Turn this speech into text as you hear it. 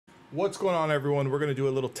What's going on, everyone? We're going to do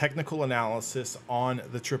a little technical analysis on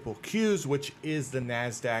the triple Qs, which is the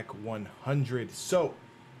NASDAQ 100. So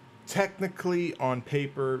technically, on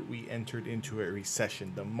paper, we entered into a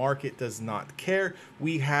recession. The market does not care.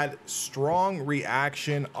 We had strong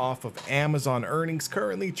reaction off of Amazon earnings,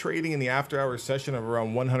 currently trading in the after-hours session of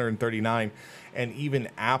around 139, and even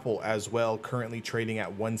Apple as well, currently trading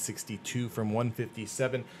at 162 from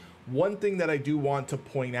 157. One thing that I do want to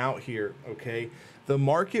point out here, okay, the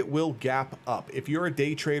market will gap up. If you're a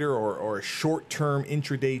day trader or a short-term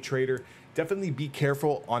intraday trader, definitely be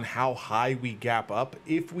careful on how high we gap up.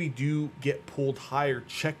 If we do get pulled higher,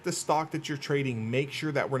 check the stock that you're trading. Make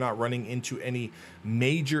sure that we're not running into any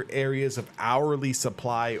major areas of hourly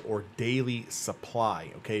supply or daily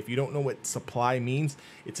supply. Okay, if you don't know what supply means,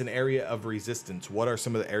 it's an area of resistance. What are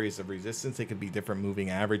some of the areas of resistance? They could be different moving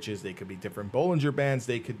averages, they could be different Bollinger Bands,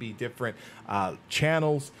 they could be different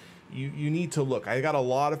channels. You need to look. I got a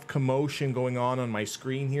lot of commotion going on my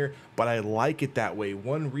screen here, but I like it that way.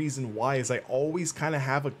 One reason why is I always kind of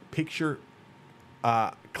have a picture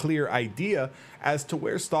clear idea as to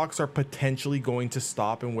where stocks are potentially going to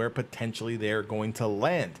stop and where potentially they're going to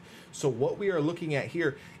land. So what we are looking at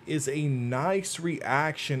here is a nice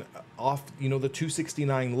reaction off, the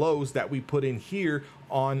 269 lows that we put in here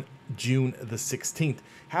on June the 16th.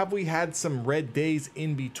 Have we had some red days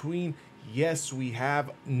in between? Yes, we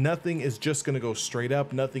have. Nothing is just going to go straight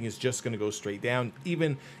up. Nothing is just going to go straight down.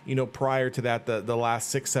 Even, prior to that, the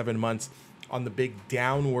last 6-7 months on the big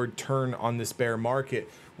downward turn on this bear market,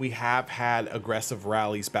 we have had aggressive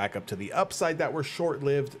rallies back up to the upside that were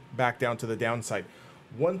short-lived, back down to the downside.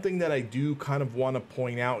 One thing that I do kind of want to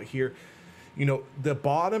point out here, the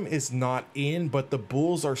bottom is not in, but the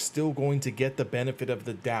bulls are still going to get the benefit of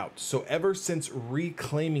the doubt. So ever since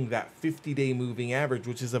reclaiming that 50-day moving average,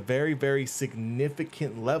 which is a very, very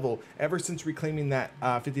significant level, ever since reclaiming that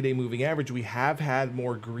 50-day moving average, we have had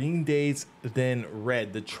more green days than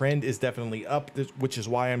red. The trend is definitely up, which is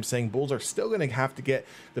why I'm saying bulls are still going to have to get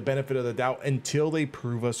the benefit of the doubt until they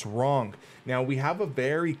prove us wrong. Now, we have a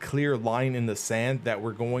very clear line in the sand that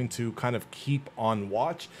we're going to kind of keep on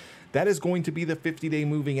watch. That is going to be the 50-day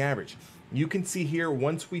moving average. You can see here,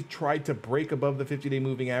 once we tried to break above the 50-day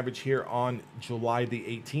moving average here on July the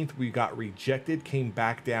 18th, we got rejected, came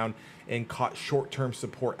back down, and caught short-term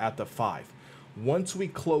support at the 5. Once we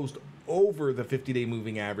closed over the 50-day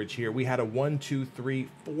moving average here, we had a 1, 2, 3,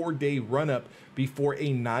 4-day run-up before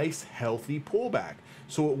a nice, healthy pullback.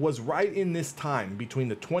 So it was right in this time between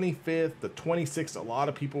the 25th, the 26th. A lot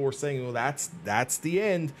of people were saying, well, that's the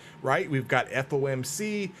end, right? We've got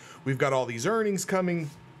FOMC, we've got all these earnings coming,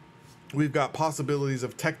 we've got possibilities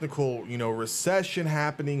of technical, recession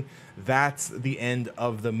happening. That's the end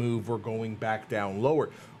of the move. We're going back down lower.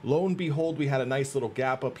 Lo and behold, we had a nice little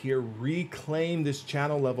gap up here, reclaim this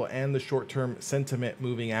channel level and the short-term sentiment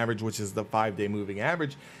moving average, which is the 5-day moving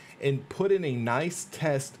average, and put in a nice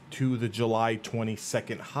test to the July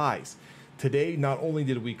 22nd highs. Today, not only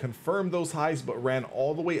did we confirm those highs, but ran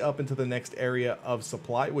all the way up into the next area of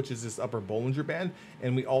supply, which is this upper Bollinger Band.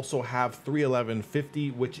 And we also have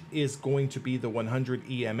 311.50, which is going to be the 100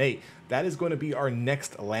 EMA. That is going to be our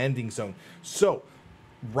next landing zone. So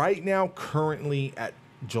right now, currently at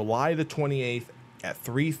July the 28th at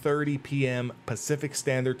 3:30 p.m. Pacific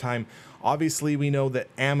Standard Time, obviously we know that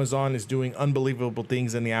Amazon is doing unbelievable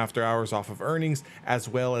things in the after hours off of earnings, as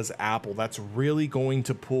well as Apple. That's really going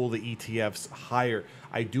to pull the ETFs higher.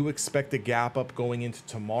 I do expect a gap up going into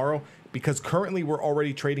tomorrow, because currently we're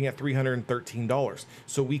already trading at $313.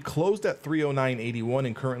 So we closed at 309.81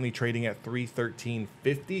 and currently trading at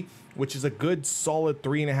 313.50, which is a good solid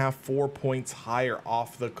 3.5-4 points higher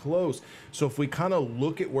off the close. So if we kind of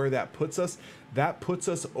look at where that puts us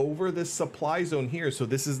over this supply zone here. So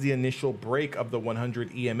this is the initial break of the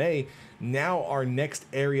 100 EMA. Now our next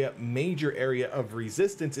area, major area of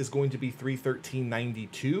resistance, is going to be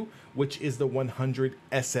 313.92, which is the 100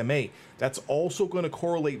 SMA. That's also going to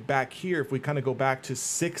correlate back here. If we kind of go back to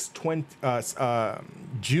June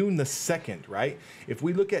the 2nd, right? If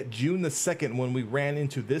we look at June the 2nd, when we ran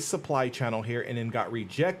into this supply channel here and then got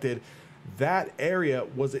rejected, that area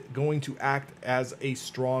was going to act as a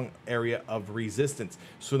strong area of resistance.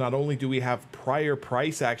 So not only do we have prior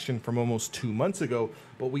price action from almost 2 months ago,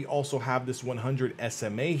 but we also have this 100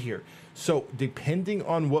 SMA here. So depending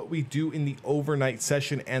on what we do in the overnight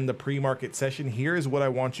session and the pre-market session, here is what I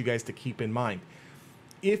want you guys to keep in mind.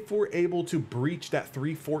 If we're able to breach that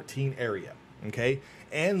 314 area, okay?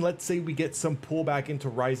 And let's say we get some pullback into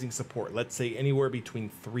rising support. Let's say anywhere between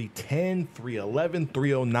 310, 311,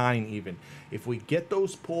 309 even. If we get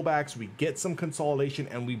those pullbacks, we get some consolidation,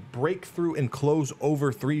 and we break through and close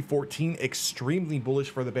over 314, extremely bullish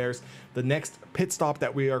for the bears. The next pit stop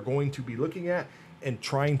that we are going to be looking at and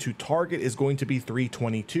trying to target is going to be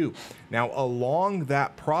 322. Now, along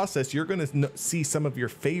that process, you're going to see some of your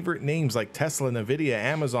favorite names like Tesla, Nvidia,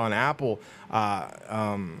 Amazon, Apple,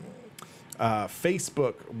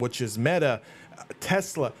 Facebook, which is Meta,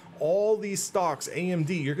 Tesla, all these stocks,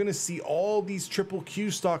 AMD, you're going to see all these triple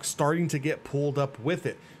Q stocks starting to get pulled up with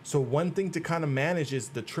it. So one thing to kind of manage is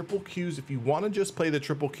the triple Qs. If you want to just play the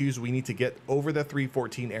triple Qs, we need to get over the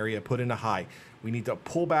 314 area, put in a high. We need to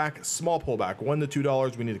pull back, small pullback, $1 to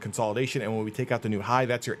 $2. We need a consolidation. And when we take out the new high,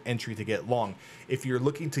 that's your entry to get long. If you're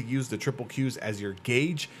looking to use the triple Qs as your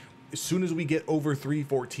gauge, as soon as we get over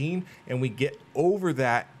 314 and we get over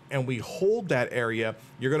that, and we hold that area,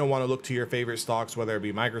 you're going to want to look to your favorite stocks, whether it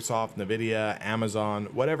be Microsoft, Nvidia, Amazon,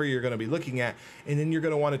 whatever you're going to be looking at. And then you're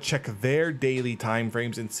going to want to check their daily time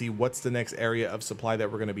frames and see what's the next area of supply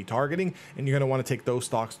that we're going to be targeting. And you're going to want to take those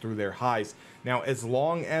stocks through their highs. Now, as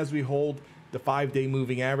long as we hold the 5-day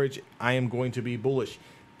moving average, I am going to be bullish.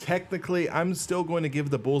 Technically, I'm still going to give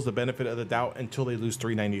the bulls the benefit of the doubt until they lose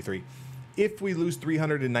 393. If we lose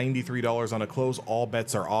 $393 on a close, all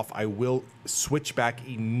bets are off. I will switch back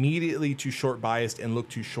immediately to short biased and look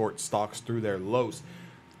to short stocks through their lows.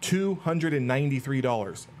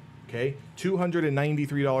 $293, okay?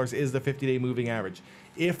 $293 is the 50-day moving average.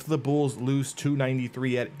 If the bulls lose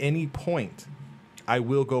 $293 at any point, I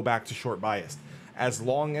will go back to short biased. As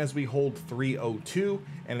long as we hold 302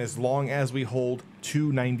 and as long as we hold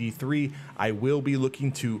 293, I will be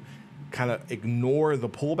looking to kind of ignore the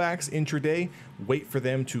pullbacks intraday, wait for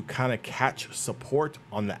them to kind of catch support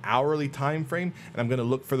on the hourly time frame, and I'm going to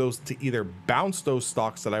look for those to either bounce those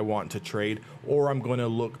stocks that I want to trade, or I'm going to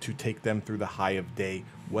look to take them through the high of day,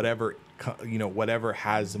 whatever whatever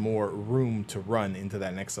has more room to run into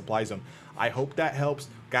that next supply zone. I hope that helps.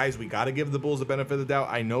 Guys, we got to give the bulls the benefit of the doubt.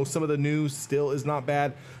 I know some of the news still is not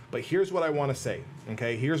bad, but here's what I want to say,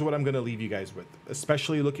 okay? Here's what I'm going to leave you guys with,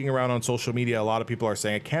 especially looking around on social media. A lot of people are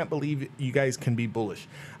saying, I can't believe you guys can be bullish.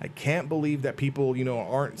 I can't believe that people,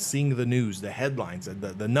 aren't seeing the news, the headlines,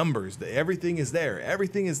 the numbers, everything is there.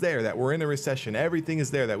 Everything is there that we're in a recession. Everything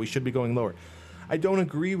is there that we should be going lower. I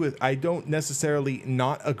don't necessarily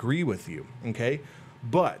not agree with you, okay?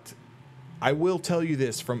 But I will tell you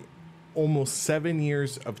this from almost 7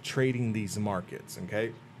 years of trading these markets,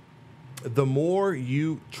 okay? The more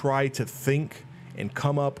you try to think and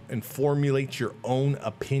come up and formulate your own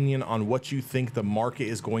opinion on what you think the market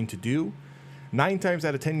is going to do, 9 times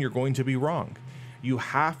out of 10, you're going to be wrong. You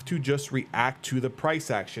have to just react to the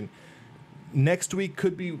price action. Next week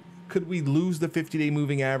could we lose the 50-day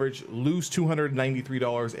moving average, lose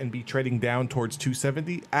 $293 and be trading down towards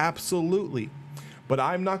 270? Absolutely. But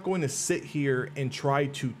I'm not going to sit here and try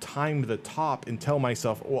to time the top and tell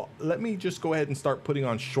myself, well, let me just go ahead and start putting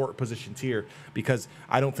on short positions here because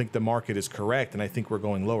I don't think the market is correct and I think we're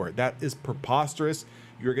going lower. That is preposterous.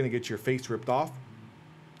 You're going to get your face ripped off.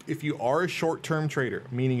 If you are a short-term trader,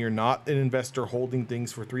 meaning you're not an investor holding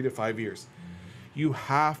things for 3 to 5 years, you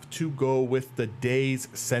have to go with the day's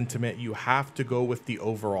sentiment. You have to go with the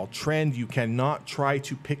overall trend. You cannot try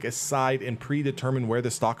to pick a side and predetermine where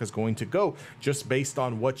the stock is going to go just based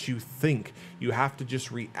on what you think. You have to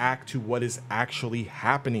just react to what is actually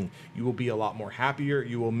happening. You will be a lot more happier.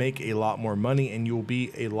 You will make a lot more money and you will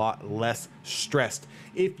be a lot less stressed.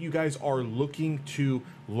 If you guys are looking to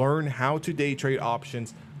learn how to day trade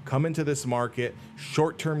options, come into this market,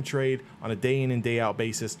 short-term trade on a day in and day out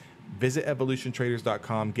basis, visit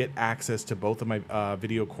evolutiontraders.com, get access to both of my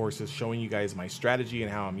video courses showing you guys my strategy and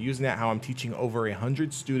how I'm using that, how I'm teaching over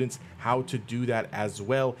 100 students how to do that as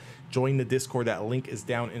well. Join the Discord. That link is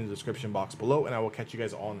down in the description box below, and I will catch you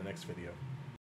guys all in the next video.